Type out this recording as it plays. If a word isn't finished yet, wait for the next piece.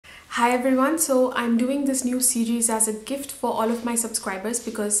Hi everyone, so I'm doing this new series as a gift for all of my subscribers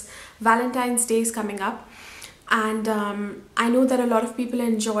because Valentine's Day is coming up, and I know that a lot of people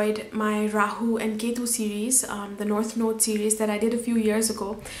enjoyed my Rahu and Ketu series, the North Node series that I did a few years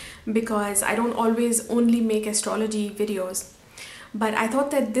ago, because I don't always only make astrology videos. But I thought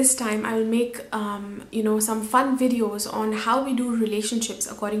that this time I'll make some fun videos on how we do relationships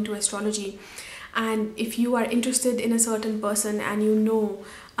according to astrology. And if you are interested in a certain person and you know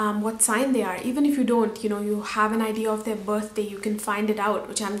what sign they are, even if you don't, you have an idea of their birthday, you can find it out,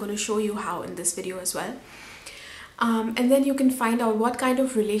 which I'm going to show you how in this video as well. And then you can find out what kind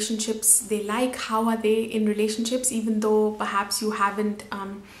of relationships they like, how are they in relationships, even though perhaps you haven't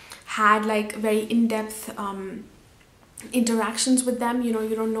had like very in-depth interactions with them, you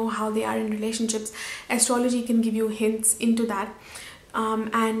don't know how they are in relationships. Astrology can give you hints into that.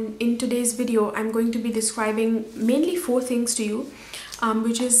 And in today's video, I'm going to be describing mainly 4 things to you,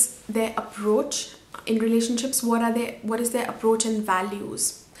 which is their approach in relationships. What is their approach and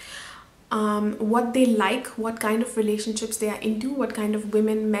values? What they like, what kind of relationships they are into, what kind of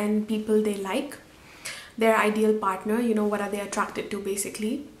women, men, people they like, their ideal partner, what are they attracted to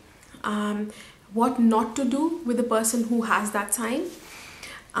basically, what not to do with the person who has that sign.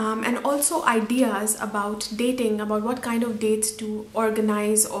 And also ideas about dating, about what kind of dates to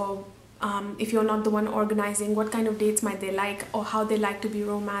organize, or if you're not the one organizing, what kind of dates might they like, or how they like to be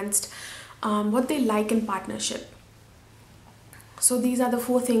romanced, what they like in partnership. So these are the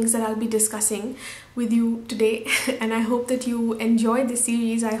 4 things that I'll be discussing with you today, and I hope that you enjoy this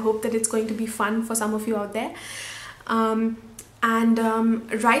series. I hope that it's going to be fun for some of you out there.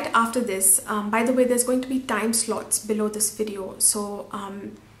 Right after this, by the way, there's going to be time slots below this video. So,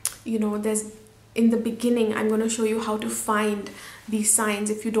 there's in the beginning, I'm going to show you how to find these signs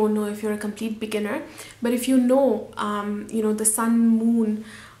if you don't know, if you're a complete beginner. But if you know, the sun, moon,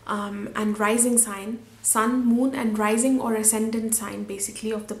 and rising sign, sun, moon, and rising or ascendant sign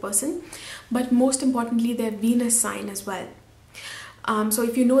basically of the person, but most importantly, their Venus sign as well. So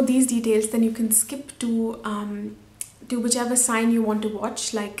if you know these details, then you can skip to whichever sign you want to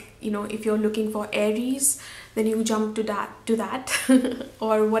watch. Like, if you're looking for Aries, then you jump to that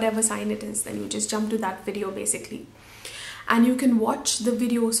or whatever sign it is, then you just jump to that video basically. And you can watch the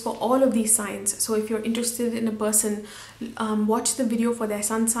videos for all of these signs. So if you're interested in a person, watch the video for their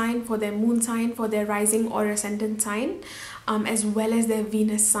sun sign, for their moon sign, for their rising or ascendant sign, as well as their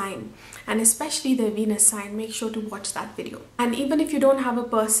Venus sign. And especially their Venus sign, make sure to watch that video. And even if you don't have a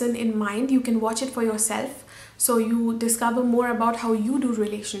person in mind, you can watch it for yourself, so you discover more about how you do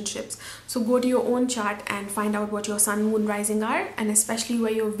relationships. So go to your own chart and find out what your sun, moon, rising are, and especially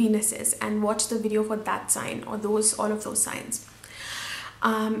where your Venus is, and watch the video for that sign or all of those signs.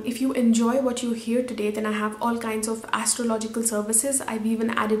 If you enjoy what you hear today, then I have all kinds of astrological services. I've even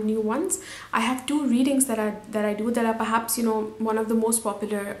added new ones. I have 2 readings that I do that are perhaps one of the most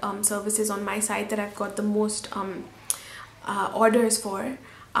popular services on my site that I've got the most orders for.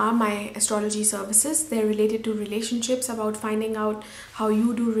 Are my astrology services. They're related to relationships, about finding out how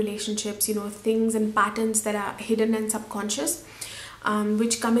you do relationships, things and patterns that are hidden and subconscious,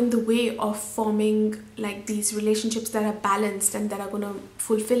 which come in the way of forming like these relationships that are balanced and that are going to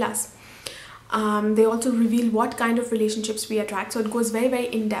fulfill us. They also reveal what kind of relationships we attract. So it goes very, very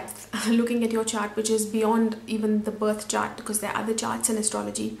in depth, looking at your chart, which is beyond even the birth chart, because there are other charts in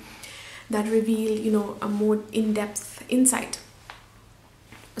astrology that reveal, a more in-depth insight.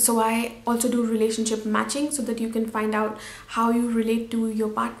 So I also do relationship matching, so that you can find out how you relate to your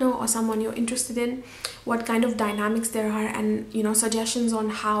partner or someone you're interested in, what kind of dynamics there are, and suggestions on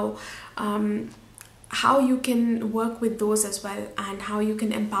how you can work with those as well, and how you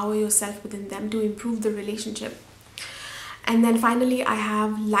can empower yourself within them to improve the relationship. And then finally, I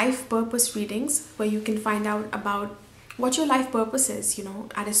have life purpose readings, where you can find out about what your life purpose is,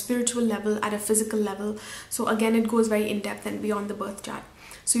 at a spiritual level, at a physical level. So again, it goes very in depth and beyond the birth chart.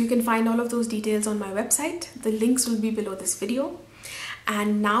 So you can find all of those details on my website. The links will be below this video.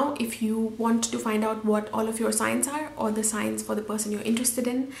 And now, if you want to find out what all of your signs are, or the signs for the person you're interested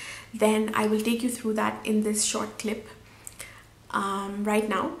in, then I will take you through that in this short clip right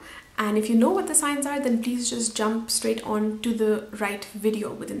now. And if you know what the signs are, then please just jump straight on to the right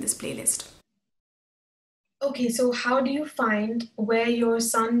video within this playlist. Okay, so how do you find where your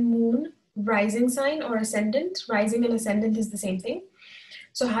sun, moon, rising sign or ascendant, rising and ascendant is the same thing.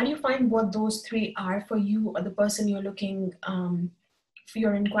 So how do you find what those 3 are for you or the person you're looking,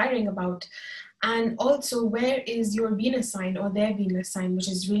 you're inquiring about? And also, where is your Venus sign or their Venus sign, which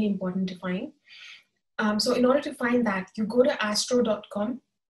is really important to find. So in order to find that, you go to astro.com.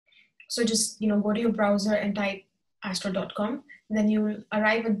 So just, go to your browser and type astro.com. Then you will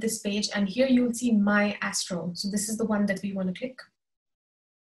arrive at this page, and here you will see My Astro. So this is the one that we want to click.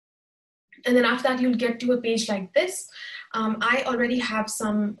 And then after that, you'll get to a page like this. I already have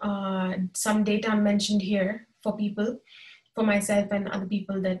some data mentioned here for people, for myself and other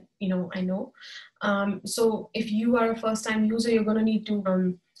people that I know. So if you are a first-time user, you're going to need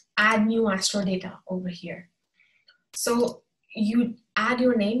to add new astro data over here. So you add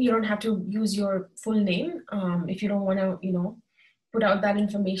your name. You don't have to use your full name if you don't want to put out that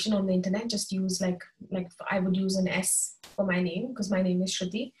information on the internet. Just use like I would use an S for my name, because my name is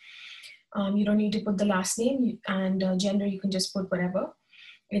Shruti. You don't need to put the last name, and gender you can just put whatever.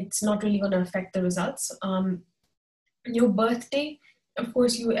 It's not really going to affect the results. Your birthday, of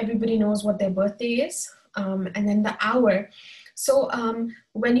course, everybody knows what their birthday is, and then the hour. So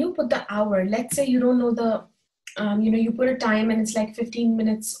when you put the hour, let's say you don't know the, you put a time and it's like 15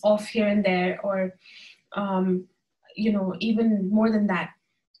 minutes off here and there, or even more than that,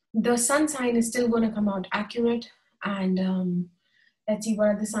 the sun sign is still going to come out accurate. And let's see what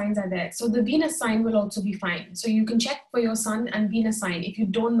other signs are there. So the Venus sign will also be fine. So you can check for your sun and Venus sign if you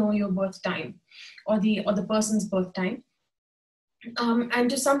don't know your birth time or the person's birth time. And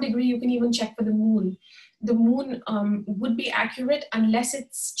to some degree, you can even check for the moon. The moon would be accurate unless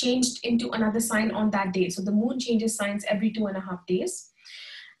it's changed into another sign on that day. So the moon changes signs every 2.5 days.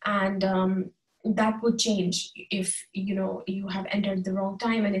 And that would change if you have entered the wrong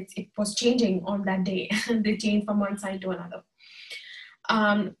time and it was changing on that day. They change from one sign to another.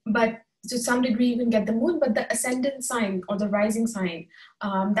 But to some degree you can get the moon, but the ascendant sign or the rising sign,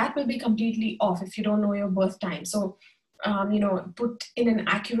 that will be completely off if you don't know your birth time. So, put in an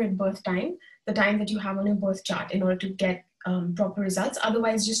accurate birth time, the time that you have on your birth chart, in order to get proper results.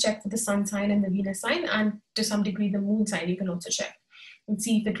 Otherwise, just check for the sun sign and the Venus sign, and to some degree the moon sign you can also check and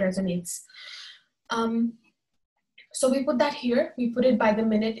see if it resonates. So we put that here. We put it by the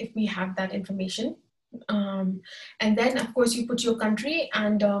minute if we have that information. And then of course you put your country,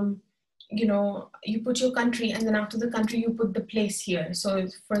 and you put your country, and then after the country you put the place here. So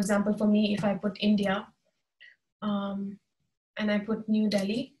for example, for me, if I put India and I put New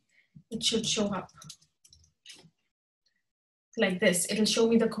Delhi, it should show up like this. It'll show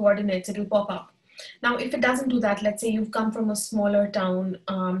me the coordinates, it'll pop up. Now if it doesn't do that, let's say you've come from a smaller town,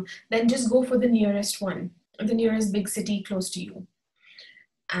 then just go for the nearest one, the nearest big city close to you.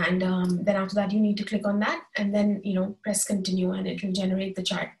 And then after that, you need to click on that, and then, press continue, and it will generate the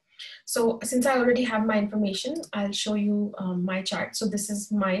chart. So since I already have my information, I'll show you my chart. So this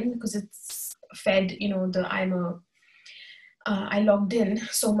is mine because it's fed, I logged in.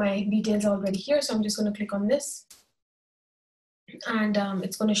 So my details are already here. So I'm just going to click on this, and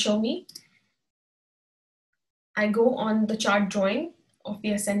it's going to show me. I go on the chart drawing of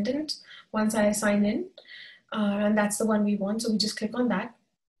the ascendant once I sign in, and that's the one we want. So we just click on that,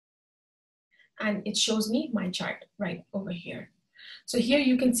 and it shows me my chart right over here. So here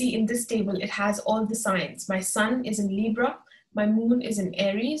you can see in this table, it has all the signs. My sun is in Libra, my moon is in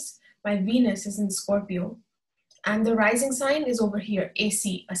Aries, my Venus is in Scorpio, and the rising sign is over here,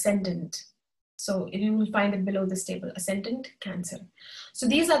 AC, ascendant. So you will find it below this table, ascendant, Cancer. So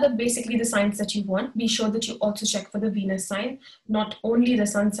these are basically the signs that you want. Be sure that you also check for the Venus sign, not only the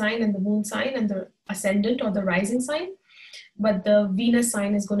sun sign and the moon sign and the ascendant or the rising sign, but the Venus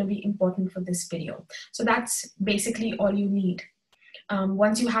sign is going to be important for this video. So that's basically all you need.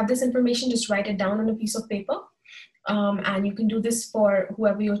 Once you have this information, just write it down on a piece of paper. And you can do this for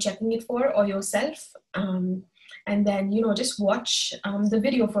whoever you're checking it for or yourself. And then, just watch the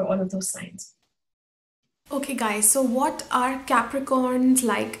video for all of those signs. Okay guys, so what are Capricorns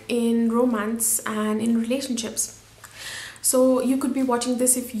like in romance and in relationships? So you could be watching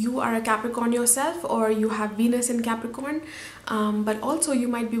this if you are a Capricorn yourself or you have Venus in Capricorn, but also you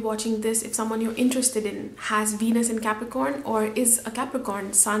might be watching this if someone you're interested in has Venus in Capricorn or is a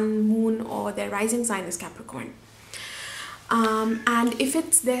Capricorn, sun, moon, or their rising sign is Capricorn. And if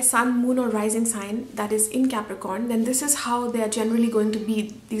it's their sun, moon, or rising sign that is in Capricorn, then this is how they're generally going to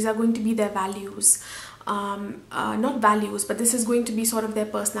be. These are going to be their values. Not values, but this is going to be sort of their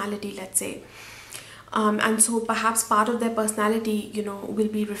personality, let's say. And so perhaps part of their personality, will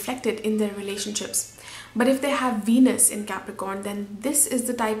be reflected in their relationships. But if they have Venus in Capricorn, then this is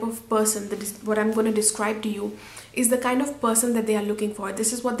the type of person that is what I'm going to describe to you is the kind of person that they are looking for.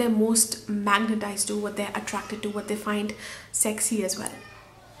 This is what they're most magnetized to, what they're attracted to, what they find sexy as well.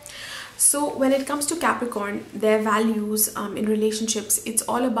 So when it comes to Capricorn, their values in relationships, it's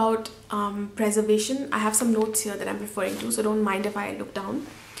all about preservation. I have some notes here that I'm referring to, so don't mind if I look down.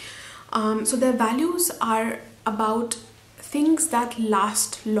 So their values are about things that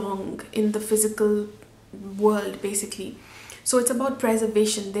last long in the physical world, basically. So it's about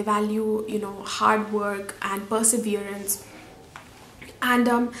preservation. They value, you know, hard work and perseverance.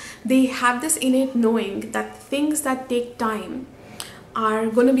 And they have this innate knowing that things that take time are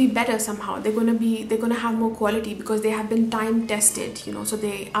going to be better somehow. They're going to have more quality because they have been time tested, you know, so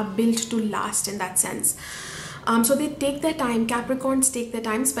they are built to last in that sense. So they take their time. Capricorns take their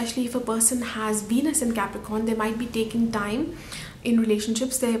time, especially if a person has Venus in Capricorn. They might be taking time in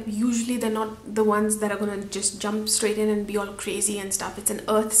relationships. They're not the ones that are going to just jump straight in and be all crazy and stuff. It's an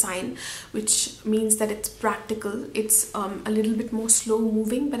earth sign, which means that it's practical. It's a little bit more slow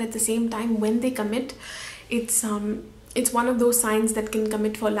moving, but at the same time, when they commit, it's one of those signs that can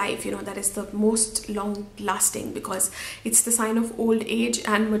commit for life, you know, that is the most long lasting, because it's the sign of old age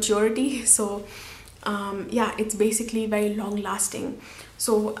and maturity. So yeah, it's basically very long lasting.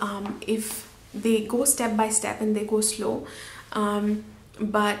 So if they go step by step and they go slow,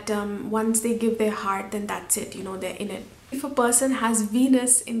 but once they give their heart, then that's it, you know, they're in it. If a person has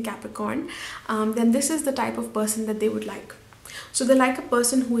Venus in Capricorn, then this is the type of person that they would like. So they like a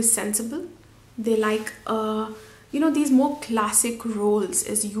person who is sensible. They like you know, these more classic roles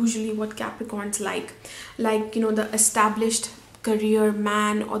is usually what Capricorns like, you know, the established career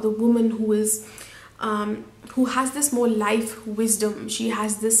man or the woman who is who has this more life wisdom. She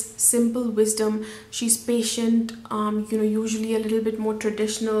has this simple wisdom. She's patient, you know, usually a little bit more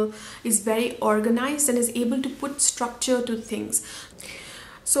traditional, is very organized and is able to put structure to things.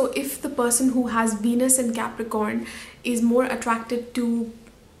 So if the person who has Venus in Capricorn is more attracted to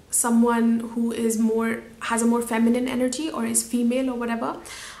someone who is has a more feminine energy or is female or whatever,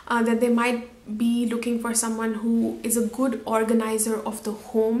 then they might be looking for someone who is a good organizer of the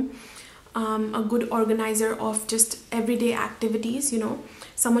home, a good organizer of just everyday activities, you know,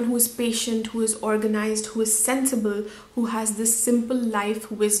 someone who is patient, who is organized, who is sensible, who has this simple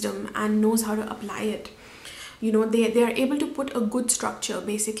life wisdom and knows how to apply it. You know, they are able to put a good structure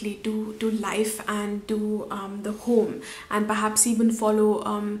basically to life and to the home, and perhaps even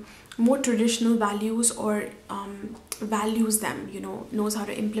follow more traditional values, or values them, you know, knows how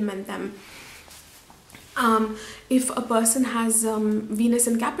to implement them. If a person has Venus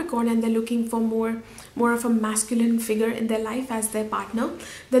in Capricorn and they're looking for more of a masculine figure in their life as their partner,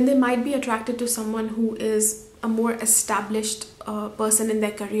 then they might be attracted to someone who is a more established person in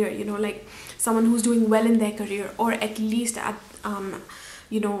their career, you know, like someone who's doing well in their career, or at least at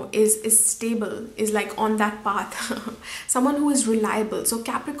you know, is stable, is like on that path. Someone who is reliable. So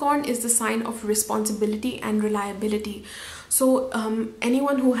Capricorn is the sign of responsibility and reliability. So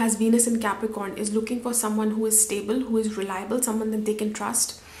anyone who has Venus in Capricorn is looking for someone who is stable, who is reliable, someone that they can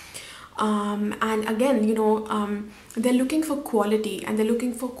trust. And again, you know, they're looking for quality, and they're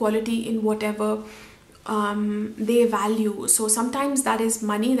looking for quality in whatever they value. So sometimes that is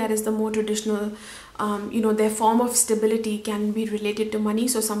money, that is the more traditional, you know, their form of stability can be related to money.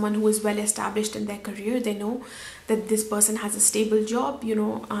 So someone who is well established in their career, they know that this person has a stable job, you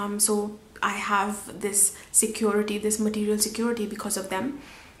know, so I have this security, this material security because of them.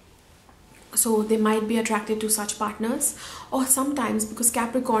 So they might be attracted to such partners. Or sometimes, because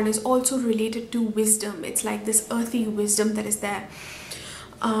Capricorn is also related to wisdom, it's like this earthy wisdom that is there.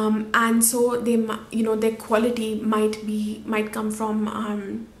 And so they, you know, their quality might come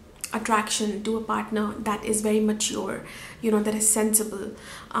from attraction to a partner that is very mature, you know, that is sensible.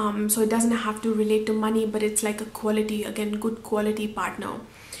 So it doesn't have to relate to money, but it's like a quality, again, good quality partner.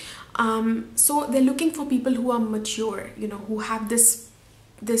 So they're looking for people who are mature, you know, who have this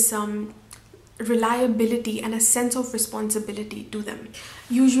reliability and a sense of responsibility to them.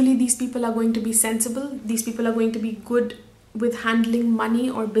 Usually these people are going to be sensible. These people are going to be good with handling money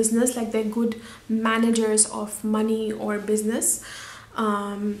or business, like they're good managers of money or business,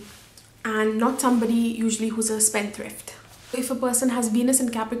 and not somebody usually who's a spendthrift. If a person has Venus in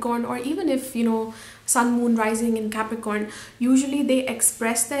Capricorn, or even if, you know, Sun, Moon, Rising in Capricorn, usually they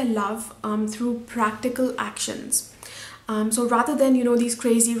express their love through practical actions. So rather than, you know, these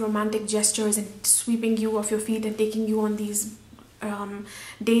crazy romantic gestures and sweeping you off your feet and taking you on these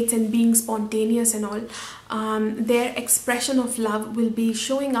dates and being spontaneous and all, their expression of love will be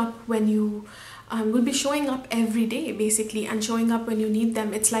showing up when you will be showing up every day basically, and showing up when you need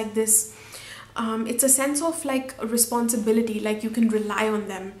them. It's like this, it's a sense of like responsibility, like you can rely on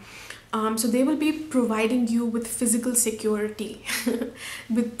them. So they will be providing you with physical security,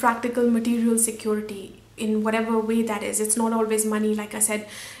 with practical material security in whatever way that is. It's not always money, like I said.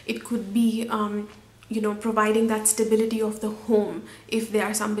 It could be you know, providing that stability of the home, if they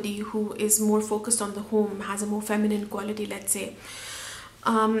are somebody who is more focused on the home, has a more feminine quality, let's say.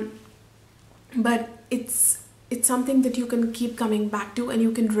 But it's something that you can keep coming back to, and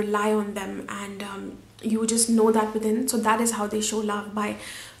you can rely on them, and you just know that within. So that is how they show love, by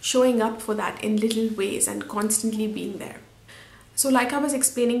showing up for that in little ways and constantly being there. So like I was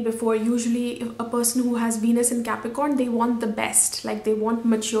explaining before, usually a person who has Venus in Capricorn, they want the best, like they want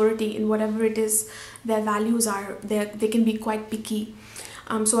maturity in whatever it is their values are. They can be quite picky.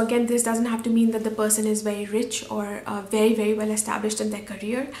 So again, this doesn't have to mean that the person is very rich or very, very well established in their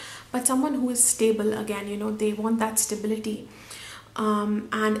career, but someone who is stable. Again, you know, they want that stability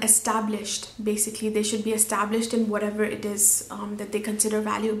and established. Basically, they should be established in whatever it is that they consider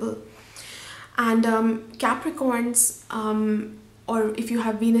valuable. And Capricorns, or if you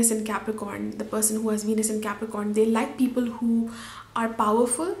have Venus in Capricorn, the person who has Venus in Capricorn, they like people who are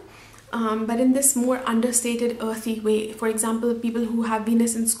powerful, but in this more understated, earthy way. For example, people who have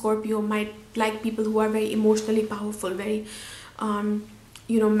Venus in Scorpio might like people who are very emotionally powerful, very,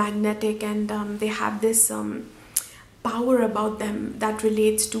 you know, magnetic, and they have this power about them that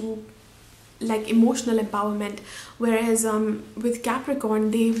relates to like emotional empowerment. Whereas with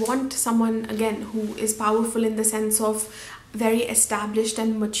Capricorn, they want someone, again, who is powerful in the sense of very established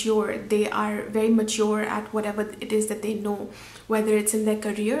and mature. They are very mature at whatever it is that they know, whether it's in their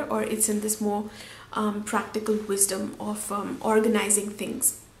career or it's in this more practical wisdom of organizing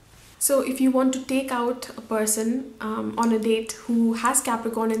things. So if you want to take out a person on a date who has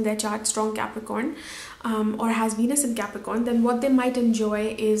Capricorn in their chart, strong Capricorn, or has Venus in Capricorn, then what they might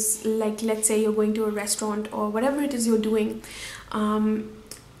enjoy is, like, let's say you're going to a restaurant or whatever it is you're doing,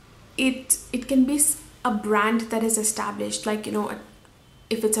 it can be a brand that is established, like, you know,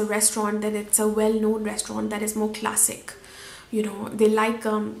 if it's a restaurant, then it's a well-known restaurant that is more classic. You know, they like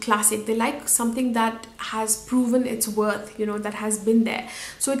classic, they like something that has proven its worth, you know, that has been there.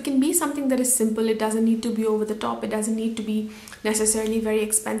 So it can be something that is simple. It doesn't need to be over the top, it doesn't need to be necessarily very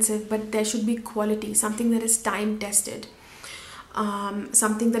expensive, but there should be quality, something that is time tested,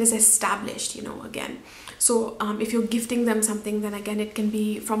 something that is established, you know, again. So if you're gifting them something, then again, it can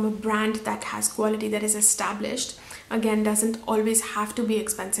be from a brand that has quality, that is established. Again, doesn't always have to be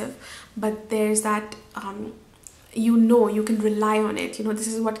expensive, but there's that, you know, you can rely on it. You know, this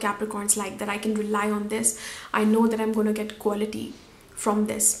is what Capricorn's like, that I can rely on this. I know that I'm going to get quality from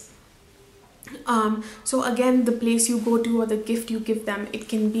this. So again, the place you go to or the gift you give them, it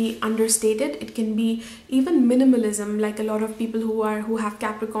can be understated. It can be even minimalism, like a lot of people who have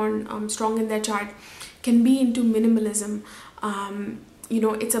Capricorn strong in their chart can be into minimalism. You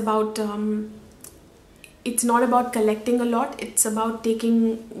know, it's about it's not about collecting a lot, it's about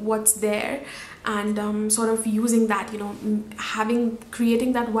taking what's there and sort of using that, you know,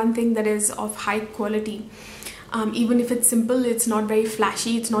 creating that one thing that is of high quality. Even if it's simple, it's not very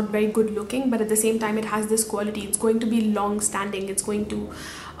flashy, it's not very good looking, but at the same time it has this quality. It's going to be long standing, it's going to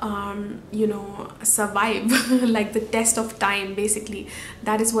you know, survive like the test of time, basically.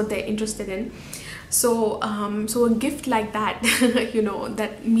 That is what they're interested in. So so a gift like that you know,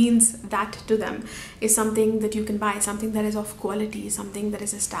 that means that to them, is something that you can buy, something that is of quality, something that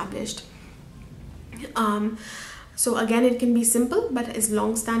is established. So again, it can be simple, but is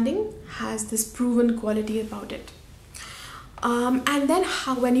long-standing, has this proven quality about it. And then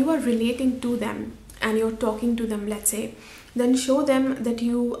when you are relating to them and you're talking to them, let's say, then show them that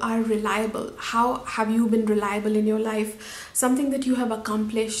you are reliable. How have you been reliable in your life? Something that you have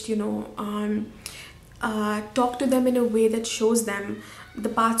accomplished, you know. Talk to them in a way that shows them the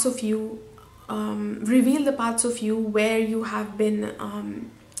parts of you, reveal the parts of you where you have been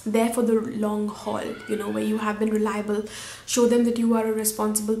there for the long haul, you know, where you have been reliable. Show them that you are a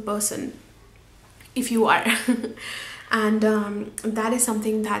responsible person, if you are. And that is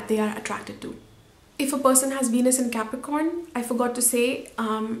something that they are attracted to. If a person has Venus in Capricorn, I forgot to say,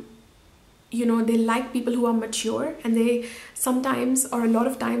 you know, they like people who are mature, and they sometimes, or a lot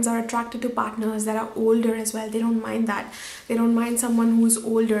of times, are attracted to partners that are older as well. They don't mind that. They don't mind someone who's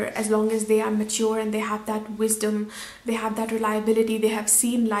older, as long as they are mature and they have that wisdom, they have that reliability, they have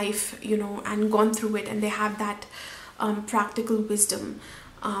seen life, you know, and gone through it, and they have that practical wisdom.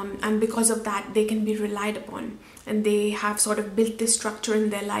 And because of that, they can be relied upon, and they have sort of built this structure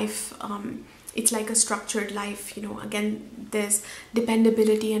in their life. It's like a structured life, you know. Again, there's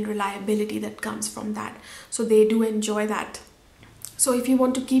dependability and reliability that comes from that. So they do enjoy that. So if you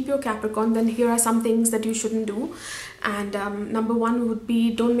want to keep your Capricorn, then here are some things that you shouldn't do. And number one would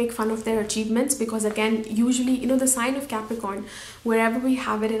be, don't make fun of their achievements, because again, usually, you know, the sign of Capricorn, wherever we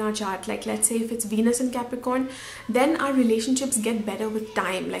have it in our chart, like let's say if it's Venus in Capricorn, then our relationships get better with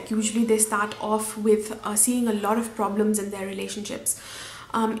time. Like usually they start off with seeing a lot of problems in their relationships.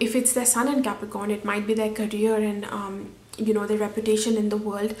 If it's their sun in Capricorn, it might be their career and you know, their reputation in the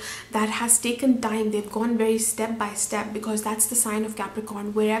world that has taken time. They've gone very step by step, because that's the sign of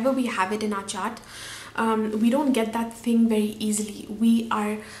Capricorn. Wherever we have it in our chart, we don't get that thing very easily.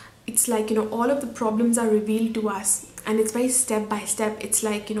 It's like, you know, all of the problems are revealed to us, and it's very step by step. It's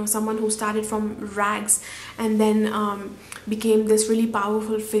like, you know, someone who started from rags and then became this really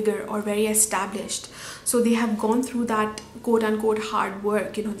powerful figure or very established. So they have gone through that quote unquote hard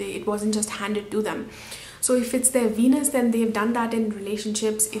work, you know, it wasn't just handed to them. So if it's their Venus, then they've done that in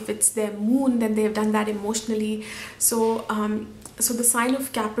relationships. If it's their moon, then they've done that emotionally. So so the sign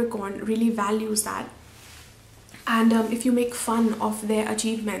of Capricorn really values that. And if you make fun of their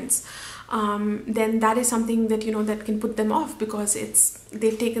achievements, then that is something that, you know, that can put them off, because it's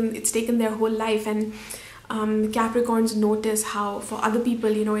taken their whole life. And Capricorns notice how for other people,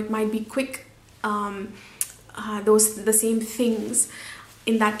 you know, it might be quick, the same things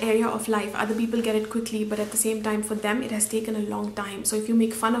in that area of life. Other people get it quickly, but at the same time for them it has taken a long time. So if you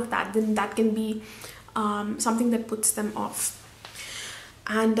make fun of that, then that can be something that puts them off.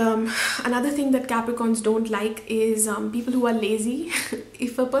 And another thing that Capricorns don't like is people who are lazy.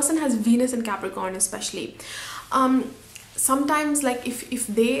 If a person has Venus in Capricorn especially, sometimes, like if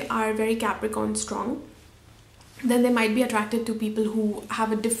they are very Capricorn strong, then they might be attracted to people who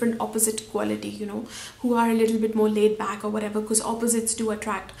have a different opposite quality, you know, who are a little bit more laid back or whatever, because opposites do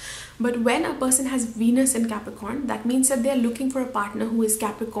attract. But when a person has Venus in Capricorn, that means that they're looking for a partner who is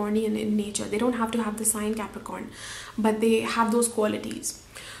Capricornian in nature. They don't have to have the sign Capricorn, but they have those qualities.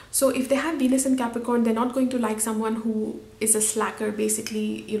 So if they have Venus in Capricorn, they're not going to like someone who is a slacker,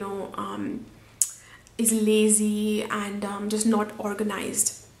 basically, you know, is lazy and just not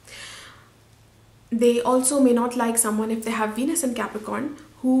organized. They also may not like someone, if they have Venus in Capricorn,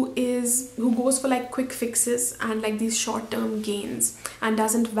 who goes for like quick fixes and like these short-term gains, and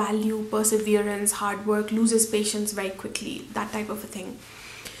doesn't value perseverance, hard work, loses patience very quickly, that type of a thing.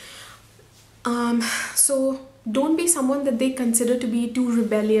 So don't be someone that they consider to be too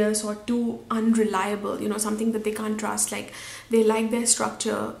rebellious or too unreliable, you know, something that they can't trust. Like, they like their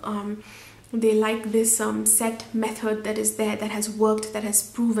structure, they like this set method that is there, that has worked, that has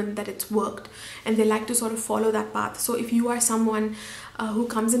proven that it's worked, and they like to sort of follow that path. So if you are someone who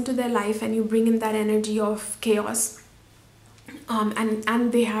comes into their life and you bring in that energy of chaos,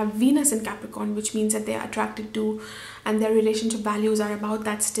 and they have Venus in Capricorn, which means that they are attracted to, and their relationship values are about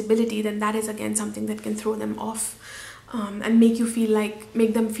that stability, then that is again something that can throw them off, and make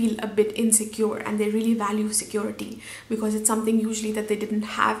them feel a bit insecure. And they really value security, because it's something usually that they didn't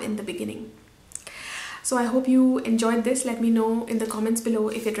have in the beginning. So I hope you enjoyed this. Let me know in the comments below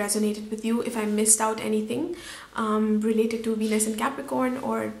if it resonated with you, if I missed out anything related to Venus and Capricorn,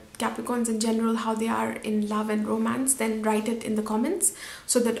 or Capricorns in general, how they are in love and romance. Then write it in the comments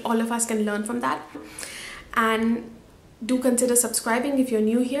so that all of us can learn from that. And do consider subscribing if you're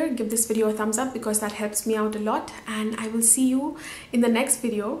new here. Give this video a thumbs up, because that helps me out a lot. And I will see you in the next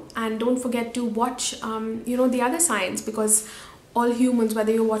video. And don't forget to watch you know, the other signs, because all humans,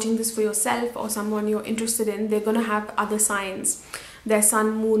 whether you're watching this for yourself or someone you're interested in, they're gonna have other signs, their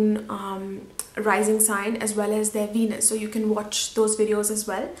sun, moon, rising sign, as well as their Venus. So you can watch those videos as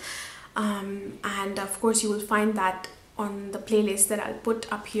well. And of course you will find that on the playlist that I'll put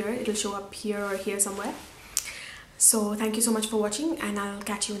up here. It'll show up here or here somewhere. So thank you so much for watching, and I'll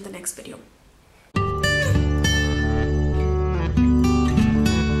catch you in the next video.